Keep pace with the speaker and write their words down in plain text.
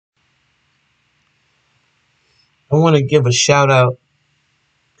I want to give a shout out.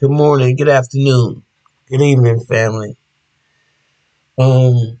 Good morning, good afternoon, good evening, family.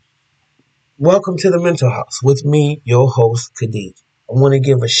 Welcome to the Mental House with me, your host, Khadij. I want to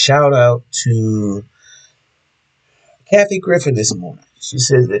give a shout out to Kathy Griffin this morning. She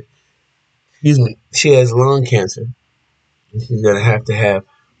says that, she has lung cancer. And she's going to have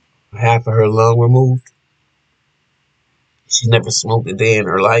half of her lung removed. She's never smoked a day in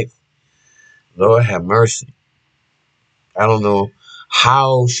her life. Lord have mercy. I don't know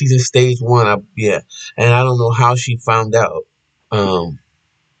how she's in stage 1. And I don't know how she found out.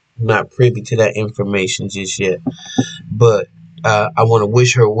 Not privy to that information just yet. But I want to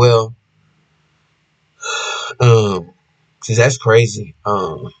wish her well. Cause that's crazy.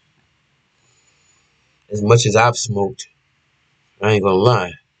 As much as I've smoked, I ain't gonna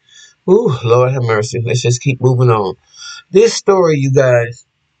lie. Ooh, Lord have mercy. Let's just keep moving on. This story, you guys,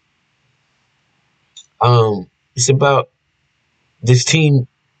 it's about this team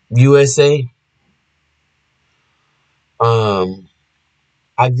USA.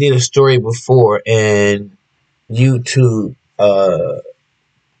 I did a story before, and YouTube, I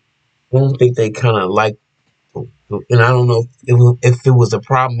don't think they kind of like, and I don't know if it was a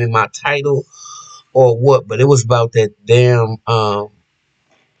problem in my title or what, but it was about that damn,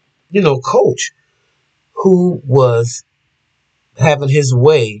 coach who was having his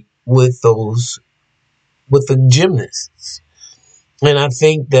way with the gymnasts. And I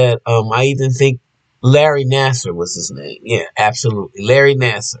think that, I even think Larry Nassar was his name. Yeah, absolutely. Larry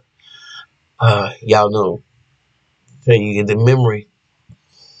Nassar. Y'all know. So you get the memory.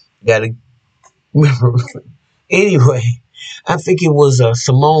 Gotta remember. Anyway, I think it was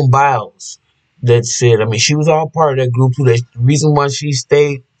Simone Biles that said, she was all part of that group too. The reason why she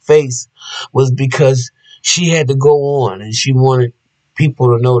stayed face was because she had to go on and she wanted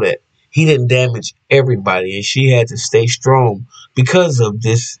people to know that he didn't damage everybody and she had to stay strong because of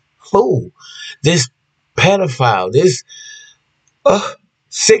this fool, this pedophile, this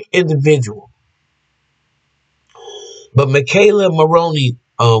sick individual. But McKayla Maroney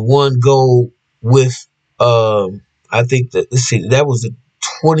won gold with I think that was the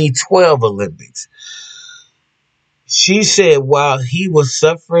 2012 Olympics. She said while she was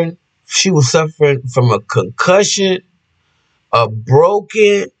suffering from a concussion, a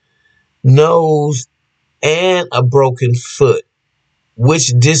broken nose, and a broken foot,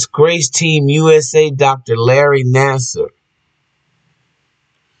 which disgraced Team USA Dr. Larry Nassar.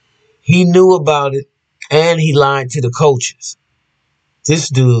 He knew about it, and he lied to the coaches. This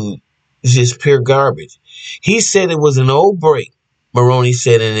dude is just pure garbage. He said it was an old break, Maroney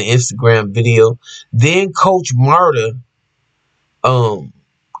said in an Instagram video. Then Coach Marta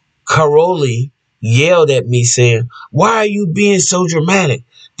Caroli yelled at me saying, "Why are you being so dramatic?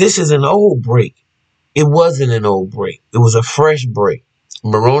 This is an old break." It wasn't an old break. It was a fresh break.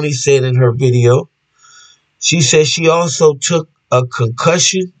 Maroney said in her video, she said she also took a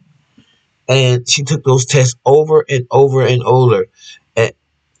concussion and she took those tests over and over and over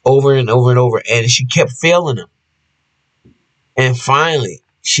and over, and she kept failing them. And finally,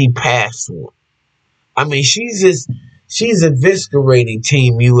 she passed one. She's eviscerating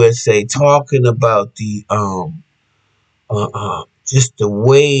Team USA, talking about the just the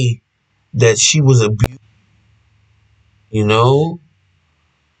way that she was abused, and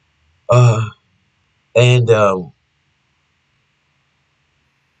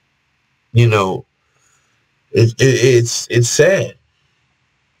it's sad.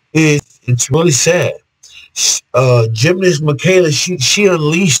 It's really sad. Gymnast McKayla, she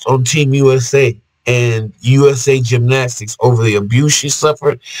unleashed on Team USA and USA Gymnastics over the abuse she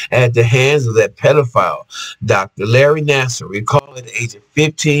suffered at the hands of that pedophile, Dr. Larry Nassar. Recall at the age of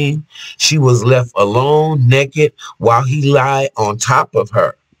 15, she was left alone, naked, while he lied on top of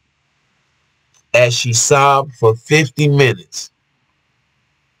her as she sobbed for 50 minutes.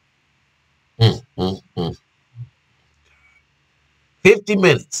 50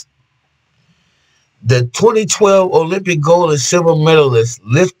 minutes. The 2012 Olympic gold and silver medalist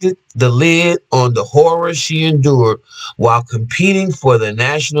lifted the lid on the horror she endured while competing for the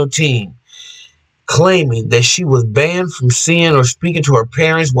national team, claiming that she was banned from seeing or speaking to her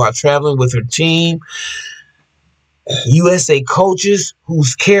parents while traveling with her team. USA coaches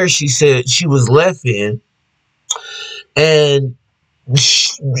whose care she said she was left in, and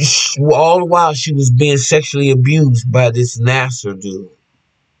all the while she was being sexually abused by this Nassar dude.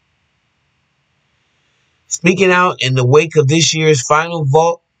 Speaking out in the wake of this year's final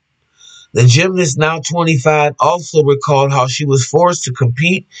vault, the gymnast, now 25, also recalled how she was forced to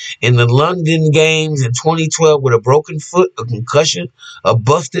compete in the London Games in 2012 with a broken foot, a concussion, a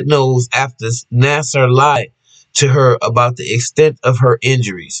busted nose after Nassar lied to her about the extent of her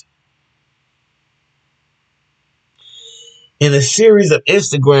injuries. In a series of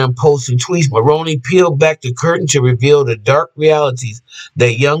Instagram posts and tweets, Maroney peeled back the curtain to reveal the dark realities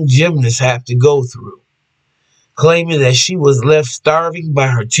that young gymnasts have to go through, claiming that she was left starving by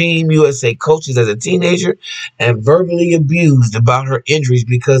her Team USA coaches as a teenager and verbally abused about her injuries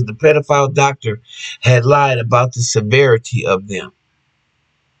because the pedophile doctor had lied about the severity of them.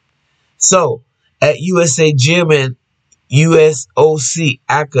 So, at USA Gym and USOC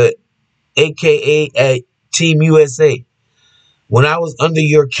aka at Team USA, when I was under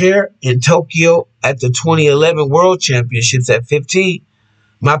your care in Tokyo at the 2011 World Championships at 15,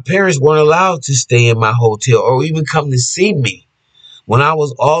 my parents weren't allowed to stay in my hotel or even come to see me. When I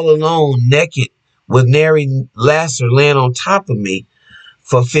was all alone, naked, with Nassar laying on top of me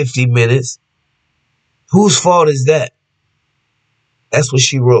for 50 minutes, whose fault is that? That's what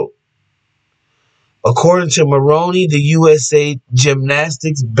she wrote. According to Maroney, the USA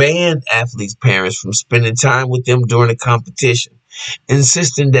Gymnastics banned athletes' parents from spending time with them during the competition,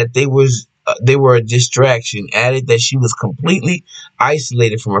 insisting that they were a distraction, added that she was completely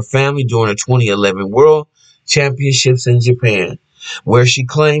isolated from her family during the 2011 World Championships in Japan, where she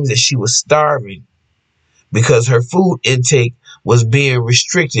claims that she was starving because her food intake was being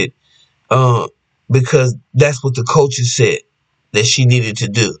restricted because that's what the coaches said that she needed to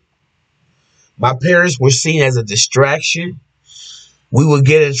do. My parents were seen as a distraction. We would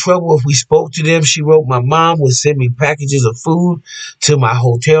get in trouble if we spoke to them. She wrote, my mom would send me packages of food to my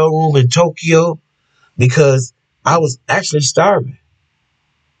hotel room in Tokyo because I was actually starving.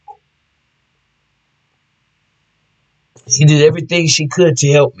 She did everything she could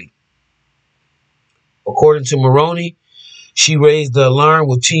to help me. According to Maroney, she raised the alarm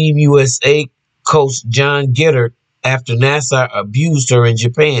with Team USA coach John Gittert after Nassar abused her in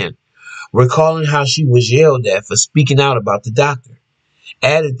Japan, recalling how she was yelled at for speaking out about the doctor.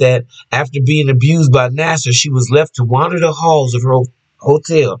 Added that after being abused by Nassar, she was left to wander the halls of her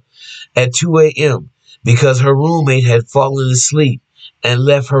hotel at 2 a.m. because her roommate had fallen asleep and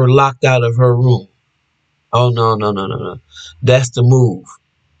left her locked out of her room. Oh, no. That's the move.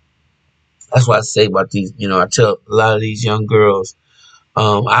 That's what I say about these, I tell a lot of these young girls,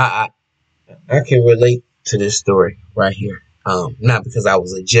 I can relate to this story right here. Not because I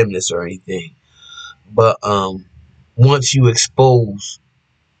was a gymnast or anything, but once you expose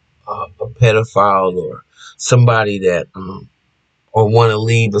a pedophile or somebody that or want to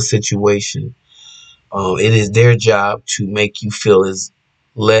leave a situation, it is their job to make you feel as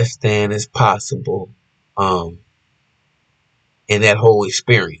less than as possible in that whole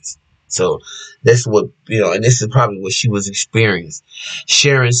experience. So that's what, and this is probably what she was experiencing.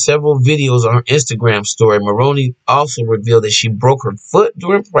 Sharing several videos on her Instagram story, Maroney also revealed that she broke her foot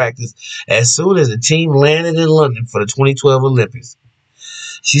during practice as soon as the team landed in London for the 2012 Olympics.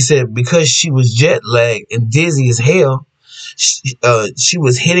 She said because she was jet lagged and dizzy as hell, she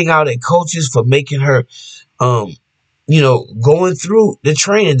was hitting out at coaches for making her, going through the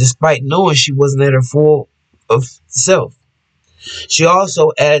training despite knowing she wasn't at her full of self. She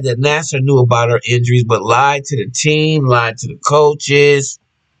also added that Nassar knew about her injuries, but lied to the team, lied to the coaches,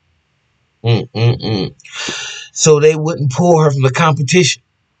 so they wouldn't pull her from the competition.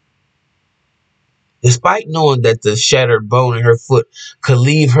 Despite knowing that the shattered bone in her foot could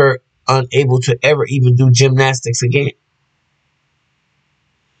leave her unable to ever even do gymnastics again.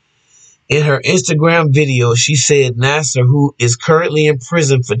 In her Instagram video, she said Nassar, who is currently in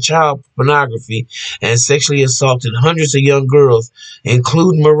prison for child pornography and sexually assaulted hundreds of young girls,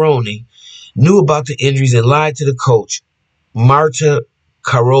 including Maroney, knew about the injuries and lied to the coach, Marta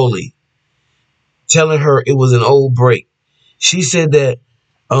Caroli, telling her it was an old break. She said that,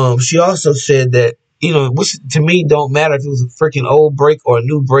 she also said that, which to me don't matter if it was a freaking old break or a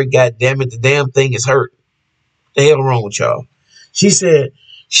new break, god damn it, the damn thing is hurt. The hell wrong with y'all? She said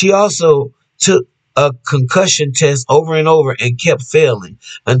she also took a concussion test over and over and kept failing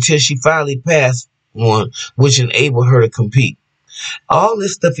until she finally passed one, which enabled her to compete. All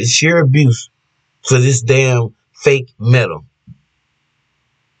this stuff is sheer abuse for this damn fake medal.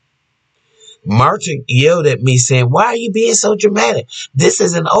 Martin yelled at me saying, "Why are you being so dramatic? This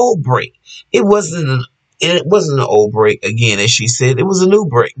is an old break." It wasn't an old break, again, as she said. It was a new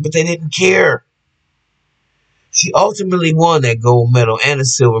break, but they didn't care. She ultimately won that gold medal and a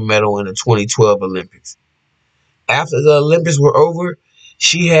silver medal in the 2012 Olympics. After the Olympics were over,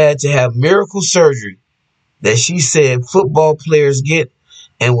 she had to have miracle surgery that she said football players get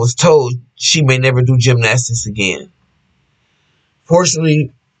and was told she may never do gymnastics again.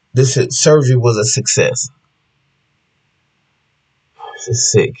 Fortunately, this surgery was a success. This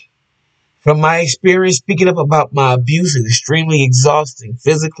is sick. From my experience, speaking up about my abuse is extremely exhausting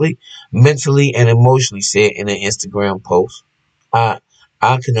physically, mentally, and emotionally, said in an Instagram post. I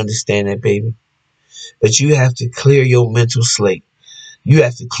I can understand that, baby. But you have to clear your mental slate. You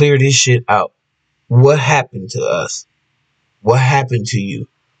have to clear this shit out. What happened to us? What happened to you?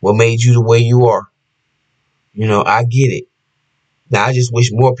 What made you the way you are? I get it. Now I just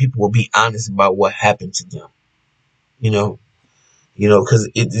wish more people would be honest about what happened to them. You know, because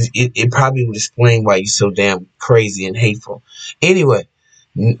it probably would explain why you're so damn crazy and hateful. Anyway,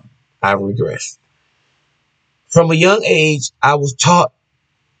 I regress. From a young age, I was taught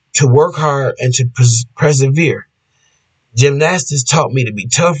to work hard and to persevere. Gymnastics taught me to be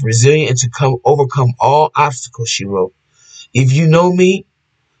tough, resilient, and to overcome all obstacles, she wrote. If you know me,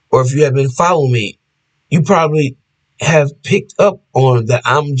 or if you have been following me, you probably have picked up on that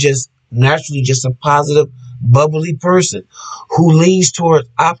I'm just naturally just a positive, bubbly person who leans towards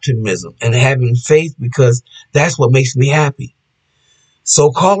optimism and having faith because that's what makes me happy.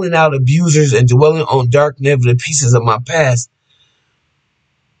 So calling out abusers and dwelling on dark, negative pieces of my past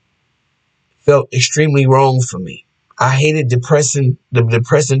felt extremely wrong for me. I hated the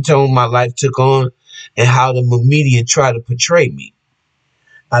depressing tone my life took on and how the media tried to portray me.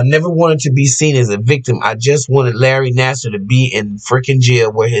 I never wanted to be seen as a victim. I just wanted Larry Nassar to be in freaking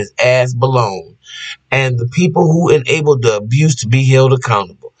jail where his ass belonged. And the people who enabled the abuse to be held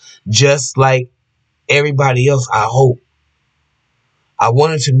accountable. Just like everybody else, I hope. I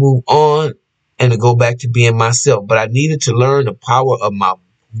wanted to move on and to go back to being myself. But I needed to learn the power of my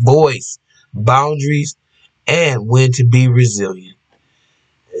voice, boundaries, and when to be resilient.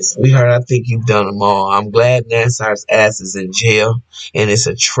 Sweetheart, I think you've done them all. I'm glad Nassar's ass is in jail, and it's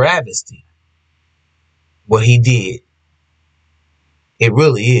a travesty what he did. It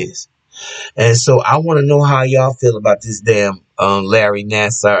really is. And so I want to know how y'all feel about this damn Larry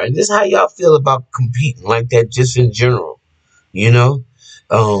Nassar, and just how y'all feel about competing like that just in general, you know?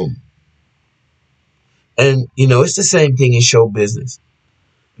 And, it's the same thing in show business.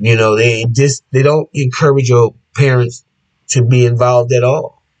 They don't encourage your parents to be involved at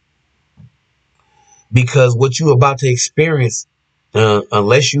all. Because what you're about to experience,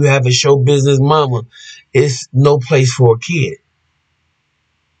 unless you have a show business mama, it's no place for a kid.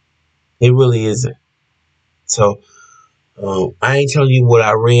 It really isn't. So I ain't telling you what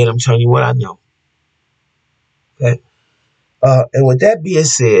I read. I'm telling you what I know. Okay. And with that being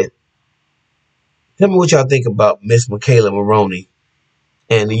said, tell me what y'all think about Miss McKayla Maroney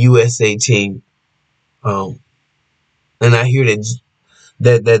and the USA team. And I hear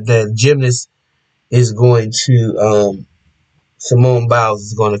that Gymnast is going to Simone Biles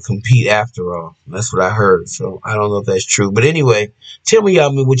is going to compete after all. That's what I heard. So I don't know if that's true. But anyway, tell me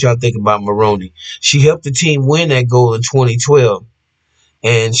what y'all think about Maroney. She helped the team win that goal in 2012.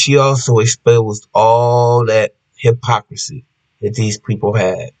 And she also exposed all that hypocrisy that these people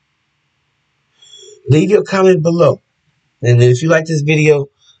had. Leave your comment below. And if you like this video,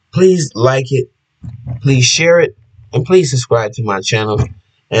 please like it. Please share it. And please subscribe to my channel.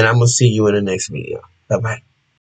 And I'm going to see you in the next video. Bye-bye.